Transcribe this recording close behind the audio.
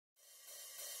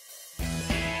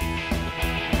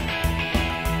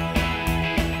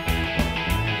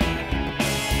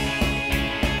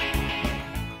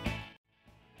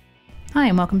Hi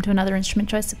and welcome to another Instrument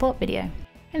Choice support video.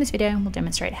 In this video we'll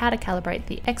demonstrate how to calibrate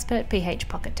the ExpertpH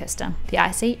pocket tester, the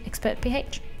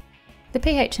IC-ExpertpH. The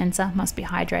pH sensor must be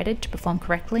hydrated to perform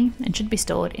correctly and should be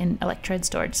stored in electrode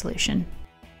storage solution.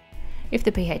 If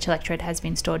the pH electrode has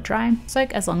been stored dry,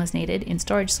 soak as long as needed in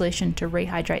storage solution to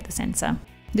rehydrate the sensor.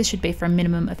 This should be for a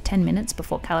minimum of 10 minutes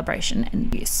before calibration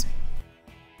and use.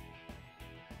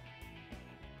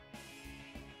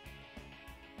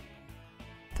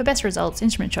 For best results,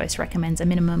 Instrument Choice recommends a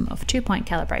minimum of 2-point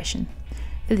calibration.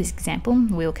 For this example,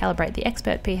 we will calibrate the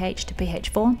ExpertpH to pH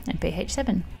 4 and pH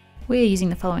 7. We are using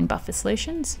the following buffer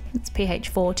solutions. It's pH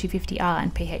 4 250R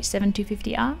and pH 7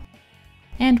 250R.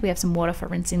 And we have some water for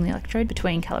rinsing the electrode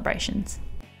between calibrations.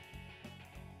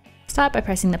 Start by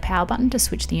pressing the power button to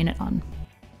switch the unit on.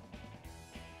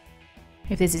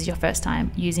 If this is your first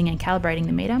time using and calibrating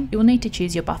the meter, you will need to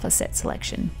choose your buffer set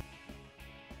selection.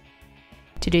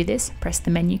 To do this, press the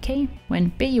menu key. When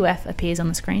BUF appears on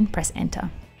the screen, press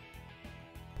enter.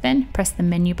 Then press the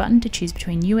menu button to choose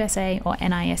between USA or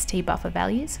NIST buffer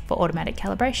values for automatic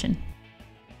calibration.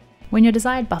 When your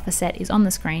desired buffer set is on the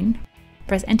screen,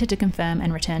 press enter to confirm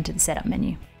and return to the setup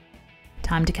menu.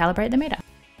 Time to calibrate the meter.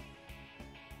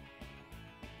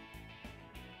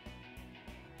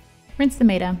 Rinse the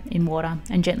meter in water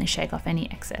and gently shake off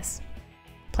any excess.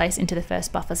 Place into the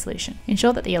first buffer solution.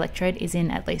 Ensure that the electrode is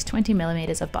in at least 20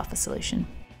 mm of buffer solution.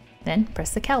 Then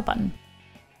press the Cal button.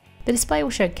 The display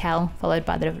will show Cal followed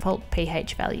by the default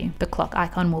pH value. The clock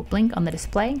icon will blink on the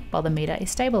display while the meter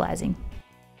is stabilizing.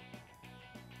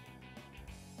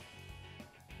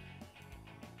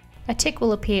 A tick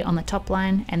will appear on the top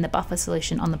line and the buffer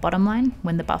solution on the bottom line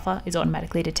when the buffer is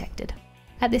automatically detected.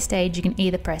 At this stage, you can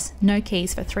either press no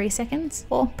keys for 3 seconds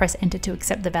or press enter to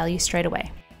accept the value straight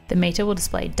away. The meter will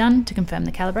display done to confirm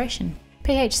the calibration.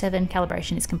 pH 7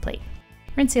 calibration is complete.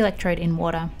 Rinse the electrode in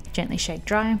water, gently shake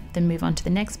dry, then move on to the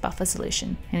next buffer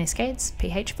solution, in this case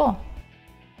pH 4.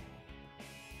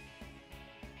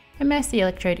 Immerse the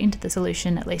electrode into the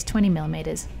solution at least 20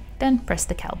 mm, then press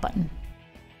the Cal button.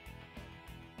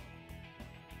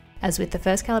 As with the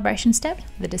first calibration step,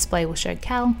 the display will show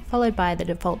Cal followed by the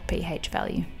default pH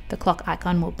value. The clock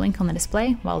icon will blink on the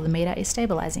display while the meter is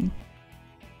stabilizing.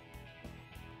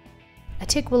 A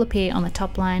tick will appear on the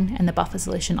top line and the buffer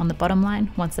solution on the bottom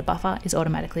line once the buffer is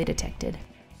automatically detected.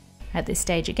 At this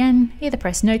stage again, either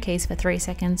press no keys for 3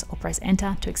 seconds or press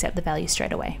enter to accept the value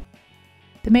straight away.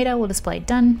 The meter will display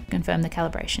done to confirm the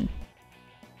calibration.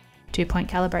 2-point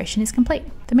calibration is complete.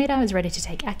 The meter is ready to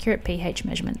take accurate pH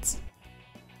measurements.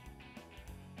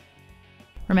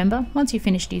 Remember, once you've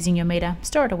finished using your meter,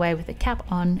 store it away with the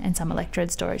cap on and some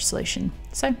electrode storage solution,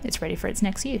 so it's ready for its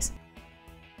next use.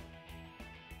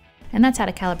 And that's how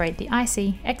to calibrate the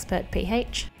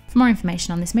IC-ExpertpH. For more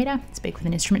information on this meter, speak with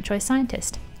an Instrument Choice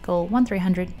scientist. Call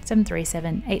 1300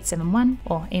 737 871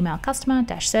 or email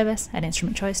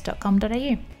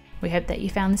customer-service@instrumentchoice.com.au. We hope that you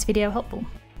found this video helpful.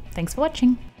 Thanks for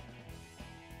watching.